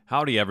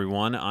Howdy,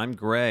 everyone. I'm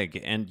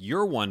Greg, and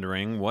you're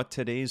wondering what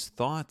today's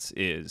thoughts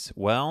is.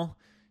 Well,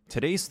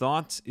 today's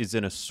thoughts is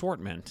an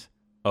assortment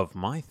of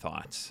my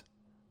thoughts.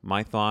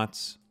 My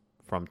thoughts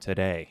from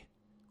today,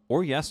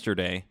 or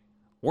yesterday,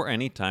 or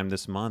any time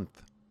this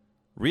month.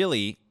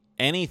 Really,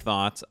 any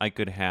thoughts I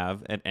could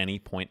have at any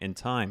point in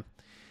time.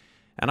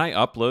 And I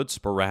upload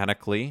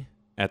sporadically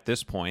at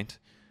this point.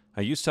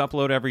 I used to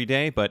upload every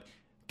day, but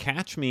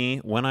catch me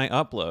when I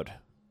upload.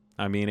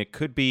 I mean, it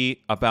could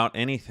be about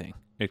anything.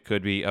 It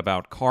could be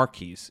about car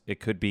keys. It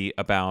could be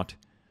about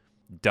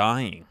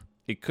dying.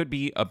 It could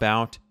be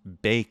about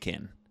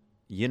bacon.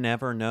 You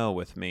never know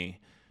with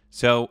me.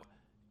 So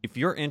if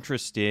you're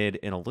interested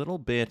in a little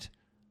bit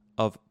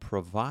of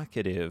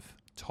provocative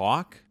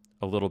talk,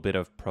 a little bit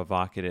of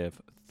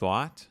provocative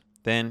thought,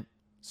 then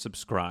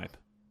subscribe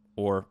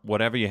or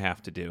whatever you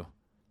have to do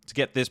to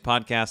get this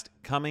podcast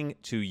coming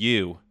to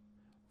you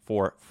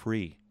for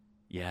free.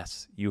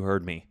 Yes, you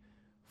heard me,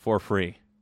 for free.